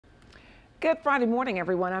Good Friday morning,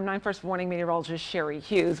 everyone. I'm 9 First Morning meteorologist Sherry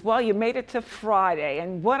Hughes. Well, you made it to Friday,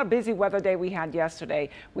 and what a busy weather day we had yesterday.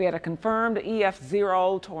 We had a confirmed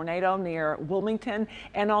EF0 tornado near Wilmington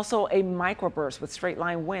and also a microburst with straight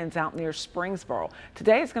line winds out near Springsboro.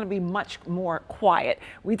 Today is going to be much more quiet.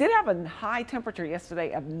 We did have a high temperature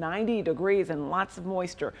yesterday of 90 degrees and lots of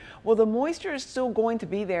moisture. Well, the moisture is still going to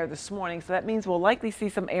be there this morning, so that means we'll likely see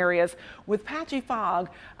some areas with patchy fog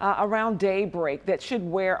around daybreak that should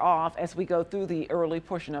wear off as we go through the early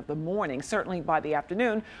portion of the morning. Certainly by the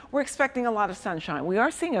afternoon, we're expecting a lot of sunshine. We are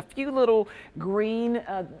seeing a few little green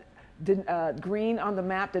green on the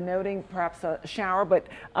map denoting perhaps a shower, but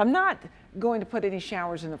I'm not going to put any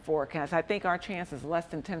showers in the forecast. I think our chance is less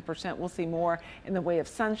than 10%. We'll see more in the way of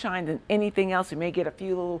sunshine than anything else. We may get a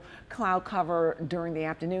few little cloud cover during the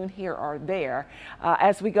afternoon here or there.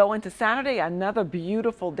 As we go into Saturday, another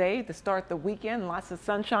beautiful day to start the weekend. Lots of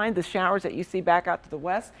sunshine. The showers that you see back out to the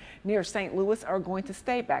west near St. Louis are going to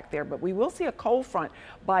stay back there, but we will see a cold front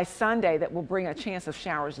by Sunday that will bring a chance of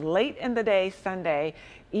showers late in the day Sunday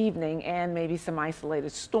evening, and maybe some isolated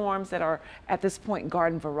storms that are at this point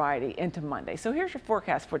garden variety into Monday. So here's your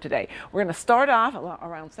forecast for today. We're going to start off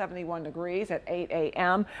around 71 degrees at 8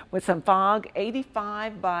 a.m. with some fog,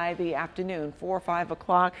 85 by the afternoon, 4 or 5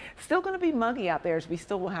 o'clock. Still going to be muggy out there as we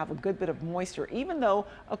still will have a good bit of moisture. Even though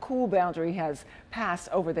a cool boundary has passed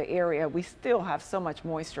over the area, we still have so much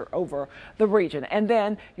moisture over the region. And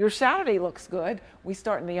then your Saturday looks good. We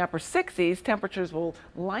start in the upper 60s. Temperatures will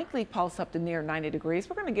likely pulse up to near 90 degrees.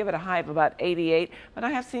 We're going to give it a high of about 88, but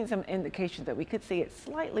I have seen some indications that we could see it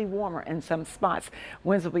slightly warmer in some spots.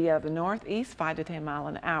 Winds will be out of the northeast, 5 to 10 miles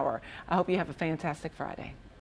an hour. I hope you have a fantastic Friday.